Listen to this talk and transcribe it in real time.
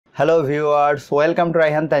Hello viewers, welcome to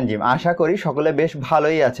Raihan Tanzim. আশা করি সকলে বেশ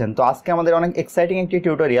ভালোই আছেন। তো আজকে আমাদের অনেক এক্সাইটিং একটি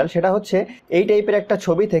টিউটোরিয়াল, সেটা হচ্ছে এই টাইপের একটা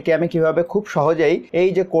ছবি থেকে আমি কিভাবে খুব সহজেই এই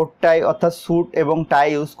যে কোট টাই অর্থাৎ স্যুট এবং টাই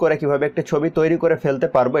ইউজ করে কিভাবে একটা ছবি তৈরি করে ফেলতে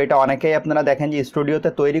পারবো। এটা অনেকেই আপনারা দেখেন যে স্টুডিওতে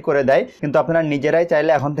তৈরি করে দেয়, কিন্তু আপনারা নিজেরাই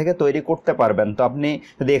চাইলে এখন থেকে তৈরি করতে পারবেন। তো আপনি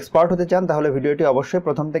যদি এক্সপার্ট হতে চান তাহলে ভিডিওটি অবশ্যই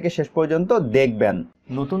প্রথম থেকে শেষ পর্যন্ত দেখবেন।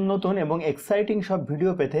 নতুন নতুন এবং এক্সাইটিং সব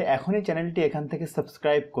ভিডিও পেতে এখনই চ্যানেলটি এখান থেকে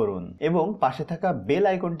সাবস্ক্রাইব করুন এবং পাশে থাকা বেল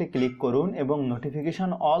আইকনটি ক্লিক করুন এবং নোটিফিকেশন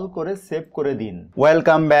অল করে সেভ করে দিন।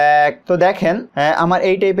 Welcome back. তো দেখেন আমার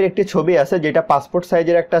এই টাইপের একটি ছবি আছে যেটা পাসপোর্ট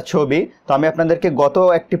সাইজের একটা ছবি। তো আমি আপনাদেরকে গত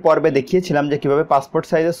একটি পর্বে দেখিয়েছিলাম যে কিভাবে পাসপোর্ট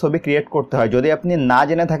সাইজের ছবি ক্রিয়েট করতে হয়। যদি আপনি না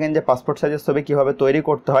জেনে থাকেন যে পাসপোর্ট সাইজের ছবি কিভাবে তৈরি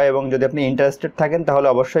করতে হয় এবং যদি আপনি ইন্টারেস্টেড থাকেন তাহলে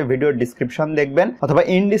অবশ্যই ভিডিওর ডিসক্রিপশন দেখবেন অথবা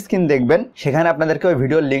ইন্ড স্ক্রিন দেখবেন। সেখানে আপনাদেরকে ওই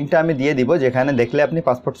ভিডিওর লিঙ্কটা আমি দিয়ে দিব, যেখানে দেখলে আপনি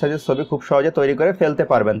পাসপোর্ট সাইজের ছবি খুব সহজে তৈরি করে ফেলতে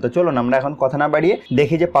পারবেন। তো চলুন আমরা এখন কথা না বাড়িয়ে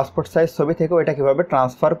দেখি যে পাসপোর্ট সাইজ ছবি থেকে ওটা কিভাবে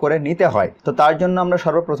ট্রান্সফার করে নিতে হয়। তো তার জন্য আমরা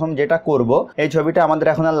সর্বপ্রথম যেটা করব, এই ছবিটা আমাদের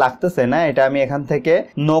এখন আর লাগতেছে না, এটা আমি এখান থেকে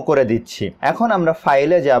নো করে দিচ্ছি। এখন আমরা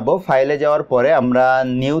ফাইলে যাব, ফাইলে যাওয়ার পরে আমরা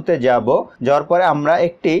নিউতে যাওয়ার পরে আমরা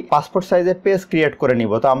একটি পাসপোর্ট সাইজের পেজ ক্রিয়েট করে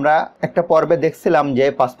নিব। তো আমরা একটা পর্বে দেখছিলাম যে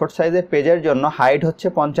পাসপোর্ট সাইজের পেজের জন্য হাইট হচ্ছে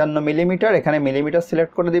 55 মিলিমিটার, এখানে মিলিমিটার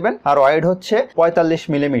সিলেক্ট করে দিবেন, আর ওয়াইড হচ্ছে 45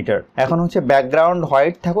 মিলিমিটার। এখন হচ্ছে ব্যাকগ্রাউন্ড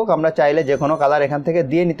হোয়াইট থাকুক, আমরা চাইলে যে কোনো কালার এখান থেকে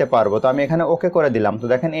দিয়ে নিতে পারবো। তো আমি এখানে ওকে করে দিলাম। তো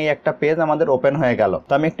দেখেন এই একটা পেজ আমাদের ওপেন হয়ে গেল।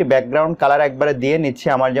 তো আমি একটি ব্যাকগ্রাউন্ড কালার একবারে দিয়ে নিচ্ছি,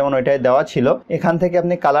 আমার যেমন ওইটাই দেওয়া ছিল। এখান থেকে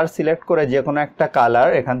আপনি কালার সিলেক্ট করে যে কোনো একটা কালার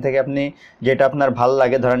এখান থেকে আপনি যেটা আপনার ভালো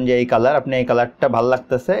লাগে, ধরেন যে এই কালার, আপনি এই কালারটা ভালো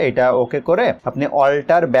লাগতেছে, এটা ওকে করে আপনি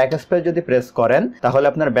অল্টার ব্যাক স্পেস যদি প্রেস করেন তাহলে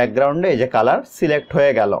আপনার ব্যাকগ্রাউন্ডে এই যে কালার সিলেক্ট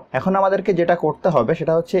হয়ে গেল। এখন আমাদেরকে যেটা করতে হবে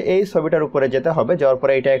সেটা হচ্ছে এই ছবিটার উপরে যেতে হবে, যাওয়ার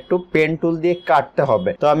পরে এটা একটু পেন টুল দিয়ে কাটতে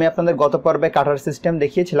হবে। তো আমি আপনাদের গত পর্বে কাটার সিস্টেম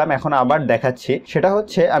দেখিয়েছিলাম, এখন আবার দেখাচ্ছি। সেটা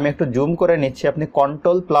হচ্ছে আমি একটু জুম করে নিচ্ছি। আপনি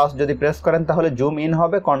কন্ট্রোল প্লাস যদি প্রেস করেন তাহলে জুম ইন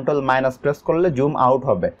হবে, কন্ট্রোল মাইনাস প্রেস করলে জুম আউট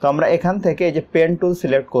হবে। তো আমরা এখান থেকে এই যে পেন টুল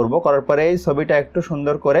সিলেক্ট করব, করার পরে এই ছবিটা একটু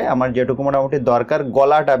সুন্দর করে আমার যেটুকু মোটামুটি দরকার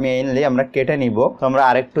গলাটা মেইনলি আমরা কেটে নিব। তো আমরা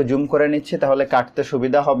আরেকটু জুম করে নিচ্ছি, তাহলে কাটতে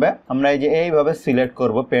সুবিধা হবে। আমরা এই যে এইভাবে সিলেক্ট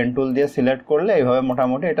করব, পেন টুল দিয়ে সিলেক্ট করলে এইভাবে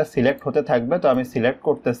মোটামুটি এটা সিলেক্ট হতে থাকবে। তো আমি সিলেক্ট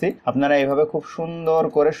করতেছি, আপনারা এইভাবে খুব সুন্দর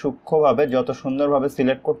করে সূক্ষ্মভাবে যত সুন্দরভাবে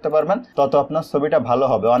সিলেক্ট করতে পারবেন তত আপনার ছবিটা ভালো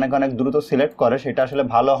হবে। অনেক দ্রুত সিলেক্ট করে, সেটা আসলে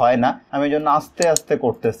ভালো হয় না, আমি এই জন্য আস্তে আস্তে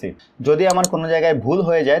করতেছি। যদি আমার কোনো জায়গায় ভুল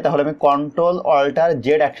হয়ে যায় তাহলে আমি কন্ট্রোল অল্টার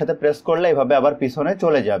জেড একসাথে প্রেস করলে এইভাবে আবার পিছনে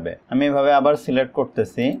চলে যাবে। আমি এইভাবে আবার সিলেক্ট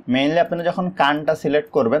করতেছি। মেইনলি আপনারা যখন কানটা সিলেক্ট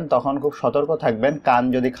করবেন তখন খুব সতর্ক থাকবেন, কান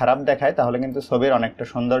যদি খারাপ দেখায় তাহলে কিন্তু ছবির অনেকটা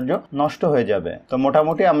সৌন্দর্য নষ্ট হয়ে যাবে। তো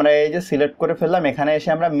মোটামুটি আমরা এই যে সিলেক্ট করে ফেললাম, এখানে এসে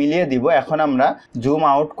আমরা মিলিয়ে দিব। এখন আমরা জুম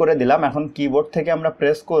আউট করে দিলাম। এখন কিবোর্ড থেকে আমরা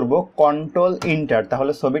প্রেস করব কন্ট্রোল ইন্টার,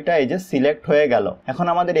 তাহলে ছবিটা এই যে সিলেক্ট হয়ে গেল। এখন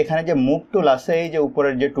আমাদের এখানে যে মুভ টুল আছে, এই যে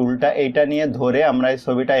উপরের যে টুলটা, এইটা নিয়ে ধরে আমরা এই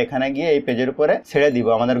ছবিটা এখানে গিয়ে এই পেজের উপরে ছেড়ে দিব।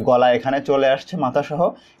 আমাদের গলা এখানে চলে আসছে মাথা সহ,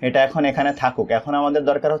 এটা এখন এখানে থাকুক। এখন আমাদের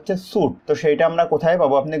দরকার হচ্ছে স্যুট। তো সেইটা আমরা কোথায়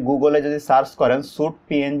পাবো? আপনি গুগলে যদি সার্চ করেন স্যুট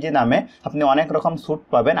পিএনজি নামে, আপনি অনেক রকম স্যুট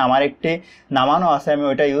পাবেন। আমার একটি নামানো আছে, আমি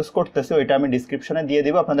ওইটা ইউজ করতেছি, ওইটা আমি ডিসক্রিপশনে দিয়ে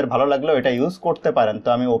দিব, আপনাদের ভালো লাগলে ওইটা ইউজ করতে পারেন। তো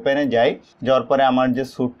আমি ওপেনে যাই, যাওয়ার পরে আমার যে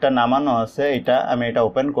স্যুটটা নামানো আছে এটা আমি এটা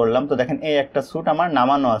ওপেন করলাম। তো দেখেন এই একটা স্যুট আমার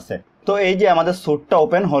নামানো আছে। তো এই যে আমাদের স্যুটটা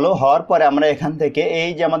ওপেন হলো, হওয়ার পরে আমরা এখান থেকে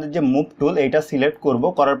এই যে আমাদের যে মুভ টুল এইটা সিলেক্ট করব,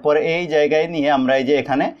 করার পরে এই জায়গায় নিয়ে আমরা এই যে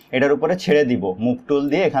এখানে এটার উপরে ছেড়ে দিব। মুভ টুল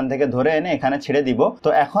দিয়ে এখান থেকে ধরে এনে এখানে ছেড়ে দিব। তো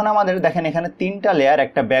এখন আমাদের দেখেন এখানে তিনটা লেয়ার,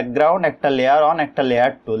 একটা ব্যাকগ্রাউন্ড, একটা লেয়ার অন, একটা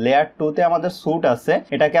লেয়ার টু। লেয়ার টুতে আমাদের স্যুট আছে,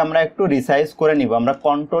 এটাকে আমরা একটু রিসাইজ করে নিব। আমরা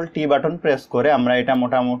কন্ট্রোল টি বাটন প্রেস করে আমরা এটা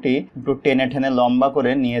মোটামুটি একটু টেনে টেনে লম্বা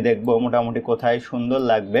করে নিয়ে দেখব মোটামুটি কোথায় সুন্দর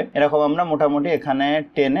লাগবে। এরকম আমরা মোটামুটি এখানে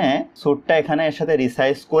টেনে স্যুটটা এখানে এর সাথে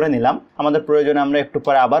রিসাইজ করে নিলাম। আমাদের প্রয়োজনে আমরা একটু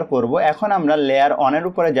পরে আবার করব। এখন আমরা লেয়ার অনের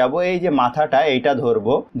উপরে যাব, এই যে মাথাটা এইটা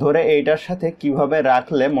ধরবো, ধরে এইটার সাথে কিভাবে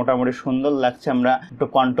রাখলে মোটামুটি সুন্দর লাগছে আমরা একটু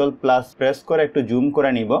কন্ট্রোল প্লাস প্রেস করে একটু জুম করে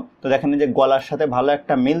নিব। তো দেখেন যে গলার সাথে ভালো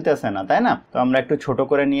একটা মিলতেছে না, তাই না? তো আমরা একটু ছোট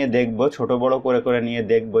করে নিয়ে দেখবো, ছোট বড় করে করে নিয়ে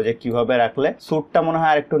দেখবো যে কিভাবে রাখলে স্যুটটা মনে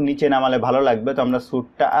হয় আর একটু নিচে নামালে ভালো লাগবে। তো আমরা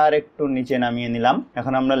স্যুটটা আর একটু নিচে নামিয়ে নিলাম।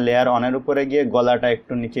 এখন আমরা লেয়ার অনের উপরে গিয়ে গলাটা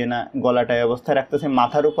একটু নিচে না, গলাটা এই অবস্থায় রাখতেছি।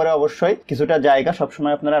 মাথার উপরে অবশ্যই কিছুটা জায়গা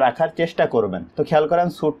সবসময় আপনারা রাখার চেষ্টা করবেন। তো খেয়াল করেন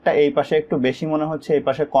স্যুটটা এই পাশে একটু বেশি মনে হচ্ছে, এই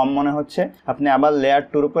পাশে কম মনে হচ্ছে। আপনি আবার লেয়ার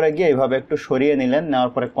টুর উপরে গিয়ে এইভাবে একটু সরিয়ে নিলেন,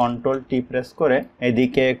 নেওয়ার পরে কন্ট্রোল টি প্রেস করে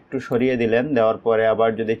এদিকে একটু সরিয়ে দিলেন। দেওয়ার পরে আবার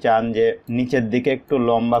যদি চান যে নিচের দিকে একটু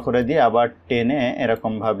লম্বা করে দিয়ে আবার টেনে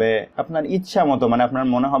এরকম ভাবে আপনার ইচ্ছা মতো, মানে আপনার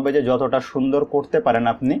মনে হবে যে যতটা সুন্দর করতে পারেন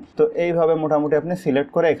আপনি, তো এইভাবে মোটামুটি আপনি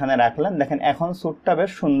সিলেক্ট করে এখানে রাখলেন। দেখেন এখন স্যুটটা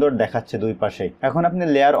বেশ সুন্দর দেখাচ্ছে দুই পাশেই। এখন আপনি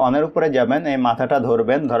লেয়ার অনের উপরে যাবেন, এই মাথাটা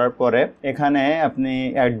ধরবেন, ধরার পরে এখানে আপনি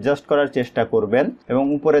অ্যাডজাস্ট অ্যাডজাস্ট করার চেষ্টা করবেন এবং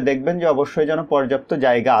উপরে দেখবেন যে অবশ্যই যেন পর্যাপ্ত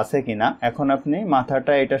জায়গা আছে কিনা। এখন আপনি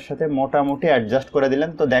মাথাটা এটার সাথে মোটামুটি অ্যাডজাস্ট করে দিলেন,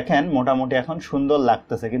 তো দেখেন মোটামুটি এখন সুন্দর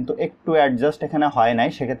লাগতেছে, কিন্তু একটু অ্যাডজাস্ট এখানে হয় নাই।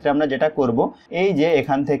 সেক্ষেত্রে আমরা যেটা করব, এই যে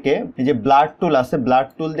এখান থেকে এই যে ব্লাড টুল আছে, ব্লাড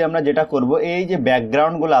টুল দিয়ে আমরা যেটা করব, এই যে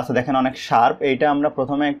ব্যাকগ্রাউন্ড গুলো আছে দেখেন অনেক শার্প, এইটা আমরা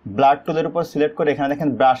প্রথমে ব্লাড টুলের উপর সিলেক্ট করে এখানে দেখেন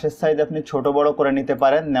ব্রাশের সাইজ আপনি ছোট বড় করে নিতে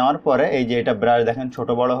পারেন। নেওয়ার পরে এই যে এটা ব্রাশ দেখেন ছোট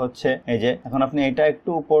বড় হচ্ছে, এই যে এখন আপনি এটা একটু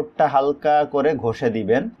উপরটা হালকা করে ঘষে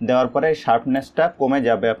দিবেন। দেওয়ার পরে শার্পনেসটা কমে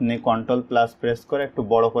যাবে, আপনি কন্ট্রোল প্লাস প্রেস করে একটু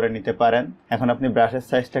বড় করে নিতে পারেন। এখন আপনি ব্রাশের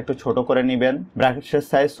সাইজটা একটু ছোট করে নেবেন। ব্রাশের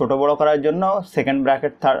সাইজ ছোট বড় করার জন্য সেকেন্ড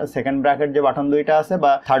ব্র্যাকেট যে বাটন দুইটা আছে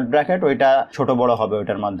বা থার্ড ব্র্যাকেট, ওইটা ছোট বড় হবে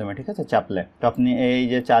ওইটার মাধ্যমে, ঠিক আছে, চাপলে। তো আপনি এই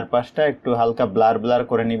যে চারপাশটা একটু হালকা ব্লার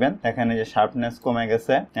করে নেবেন। দেখেন এই যে শার্পনেস কমে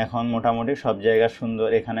গেছে, এখন মোটামুটি সব জায়গা সুন্দর।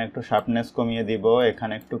 এখানে একটু শার্পনেস কমিয়ে দিব,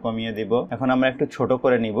 এখানে একটু কমিয়ে দিব। এখন আমরা একটু ছোট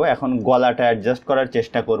করে নিব। এখন গলাটা অ্যাডজাস্ট করার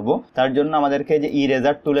চেষ্টা করব, তার জন্য আমাদেরকে যে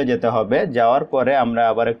ইরেজার টুলে যেতে হবে। যাওয়ার পরে আমরা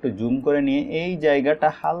আবার একটু জুম করে নিয়ে এই জায়গাটা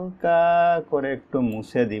হালকা করে একটু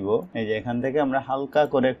মুছে দিব। এই যে এখান থেকে আমরা হালকা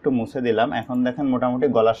করে একটু মুছে দিলাম। এখন দেখেন মোটামুটি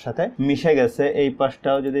গলার সাথে মিশে গেছে। এই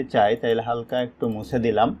পাশটাও যদি চাই তাহলে হালকা একটু মুছে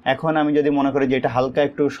দিলাম। এখন আমি যদি মনে করি যে এটা হালকা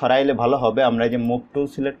একটু সরাইলে ভালো হবে, আমরা এই যে মুভ টুল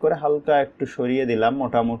সিলেক্ট করে হালকা একটু সরিয়ে দিলাম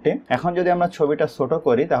মোটামুটি। এখন যদি আমরা ছবিটা ছোট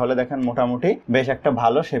করি তাহলে দেখেন মোটামুটি বেশ একটা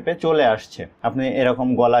ভালো শেপে চলে আসছে। আপনি এরকম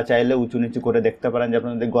গলা চাইলে উঁচু নিচু করে দেখতে পারেন, যে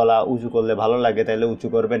আপনাদের গলা উঁচু করলে ভালো লাগে তাহলে উঁচু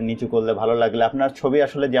করবেন, নিচু করলে ভালো লাগলে আপনার ছবি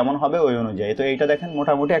আসলে যেমন হবে ওই অনুযায়ী। তো এইটা দেখেন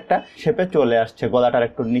মোটামুটি একটা শেপে চলে আসছে। গলাটার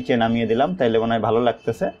একটু নিচে নামিয়ে দিলাম, তাইলে মনে হয় ভালো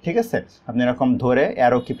লাগতেছে, ঠিক আছে। আপনি এরকম ধরে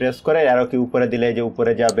অ্যারো কি প্রেস করে, অ্যারো কি উপরে দিলে যে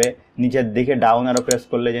উপরে যাবে, নিচের দিকে ডাউন অ্যারো প্রেস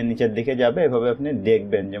করলে যে নিচের দিকে যাবে। এভাবে আপনি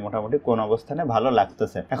দেখবেন যে মোটামুটি কোন অবস্থানে ভালো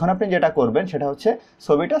লাগতেছে। এখন আপনি যেটা করবেন সেটা হচ্ছে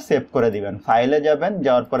ছবিটা সেভ করে দিবেন। ফাইলে যাবেন,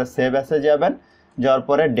 যাওয়ার পরে সেভ অ্যাসে যাবেন, যাওয়ার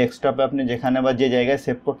পরে ডেস্কটপে আপনি যেখানে বা যে জায়গায়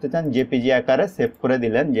সেভ করতে চান জেপিজি আকারে সেভ করে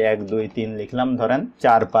দিলেন। যে 1 2 3 লিখলাম, ধরেন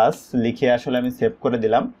 4 5 লিখে আসলে আমি সেভ করে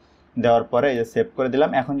দিলাম। দেওয়ার পরে এই যে সেভ করে দিলাম।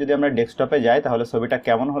 এখন যদি আমরা ডেস্কটপে যাই তাহলে ছবিটা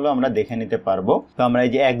কেমন হলো আমরা দেখে নিতে পারবো। তো আমরা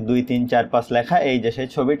এই যে 1 2 3 4 5 লেখা, এই যে সেই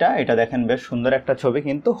ছবিটা, এটা দেখেন বেশ সুন্দর একটা ছবি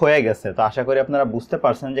কিন্তু হয়ে গেছে। তো আশা করি আপনারা বুঝতে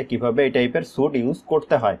পারছেন যে কিভাবে এই টাইপের স্যুট ইউজ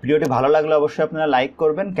করতে হয়। ভিডিওটি ভালো লাগলে অবশ্যই আপনারা লাইক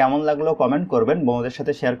করবেন, কেমন লাগলো কমেন্ট করবেন, বন্ধুদের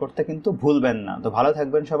সাথে শেয়ার করতে কিন্তু ভুলবেন না। তো ভালো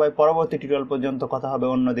থাকবেন সবাই, পরবর্তী টিউটোরিয়াল পর্যন্ত কথা হবে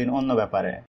অন্য দিন অন্য ব্যাপারে।